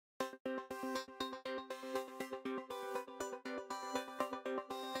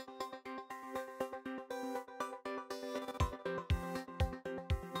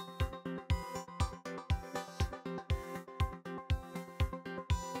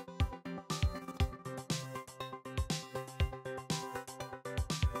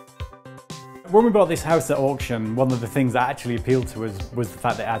When we bought this house at auction, one of the things that actually appealed to us was the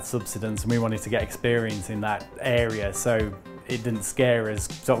fact that it had subsidence, and we wanted to get experience in that area, so it didn't scare us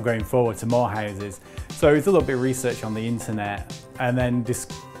sort of going forward to more houses. So we did a little bit of research on the internet and then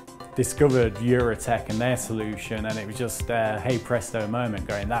discovered Uretek and their solution, and it was just hey presto moment,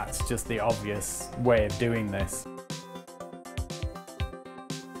 going, that's just the obvious way of doing this.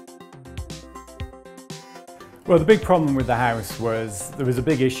 Well, the big problem with the house was there was a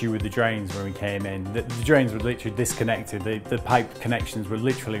big issue with the drains when we came in. The drains were literally disconnected. The pipe connections were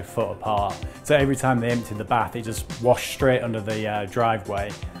literally a foot apart. So every time they emptied the bath, it just washed straight under the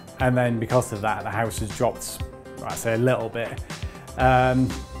driveway. And then because of that, the house has dropped, I'd say, a little bit.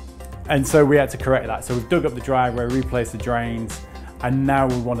 And so we had to correct that. So we've dug up the driveway, replaced the drains, and now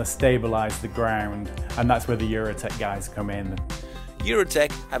we want to stabilise the ground. And that's where the Uretek guys come in.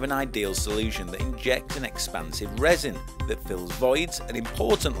 Uretek have an ideal solution that injects an expansive resin that fills voids and,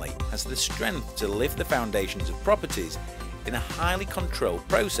 importantly, has the strength to lift the foundations of properties in a highly controlled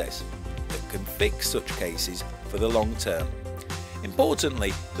process that can fix such cases for the long term.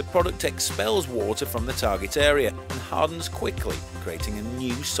 Importantly, the product expels water from the target area and hardens quickly, creating a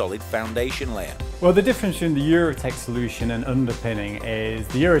new solid foundation layer. Well, the difference between the Uretek solution and underpinning is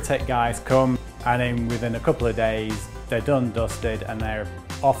the Uretek guys come, and then within a couple of days they're done, dusted, and they're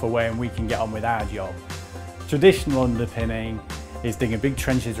off away, and we can get on with our job. Traditional underpinning is digging big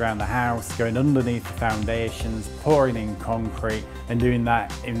trenches around the house, going underneath the foundations, pouring in concrete, and doing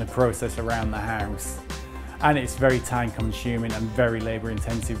that in the process around the house. And it's very time consuming and very labour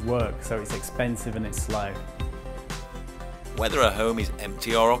intensive work, so it's expensive and it's slow. Whether a home is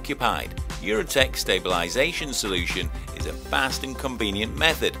empty or occupied, Uretek's stabilisation solution is a fast and convenient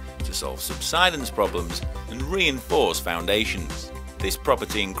method to solve subsidence problems and reinforce foundations. This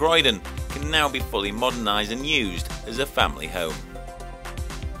property in Croydon can now be fully modernised and used as a family home.